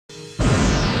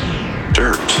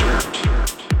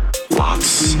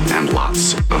lots and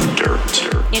lots of dirt.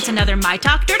 It's another My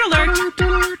Talk Dirt Alert.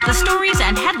 The stories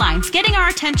and headlines getting our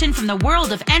attention from the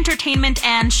world of entertainment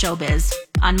and showbiz.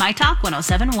 On My Talk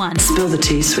 107.1. Spill the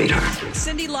tea, sweetheart.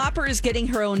 Cyndi Lauper is getting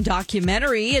her own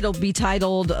documentary. It'll be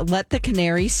titled Let the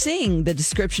Canary Sing. The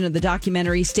description of the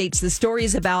documentary states the story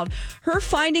is about her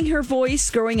finding her voice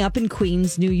growing up in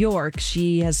Queens, New York.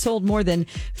 She has sold more than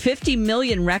 50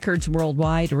 million records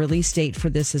worldwide. A release date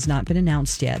for this has not been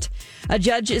announced yet. A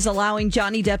judge is allowing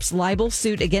Johnny Depp's libel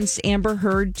suit against Amber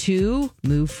Heard to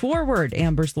move forward.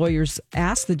 Amber's lawyers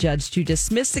asked the judge to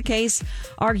dismiss the case,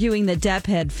 arguing that Depp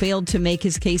had failed to make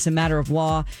his case a matter of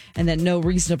law and that no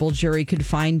reasonable jury could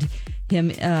find in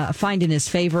his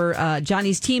favor.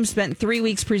 Johnny's team spent 3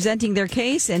 weeks presenting their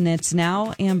case, and it's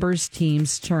now Amber's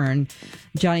team's turn.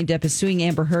 Johnny Depp is suing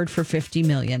Amber Heard for $50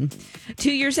 million.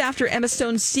 2 years after Emma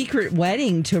Stone's secret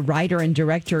wedding to writer and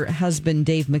director husband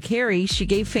Dave McCary, she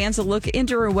gave fans a look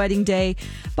into her wedding day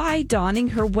by donning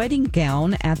her wedding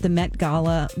gown at the Met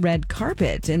Gala red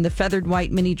carpet. And the feathered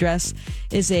white mini dress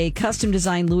is a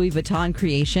custom-designed Louis Vuitton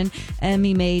creation.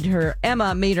 Emma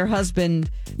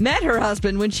met her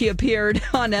husband when she appeared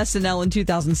on SNL in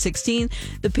 2016.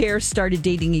 The pair started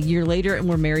dating a year later and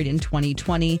were married in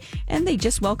 2020. And they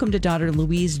just welcomed a daughter,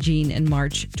 Louise Jean, in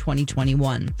March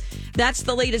 2021. That's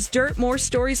the latest dirt. More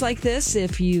stories like this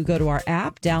if you go to our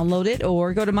app, download it,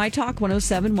 or go to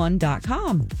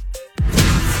mytalk1071.com.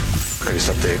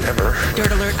 Greatest update ever.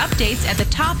 Dirt Alert updates at the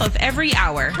top of every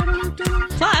hour.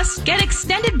 Plus, get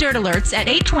extended Dirt Alerts at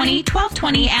 8:20,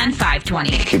 12:20, and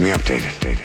 5:20. Keep me updated.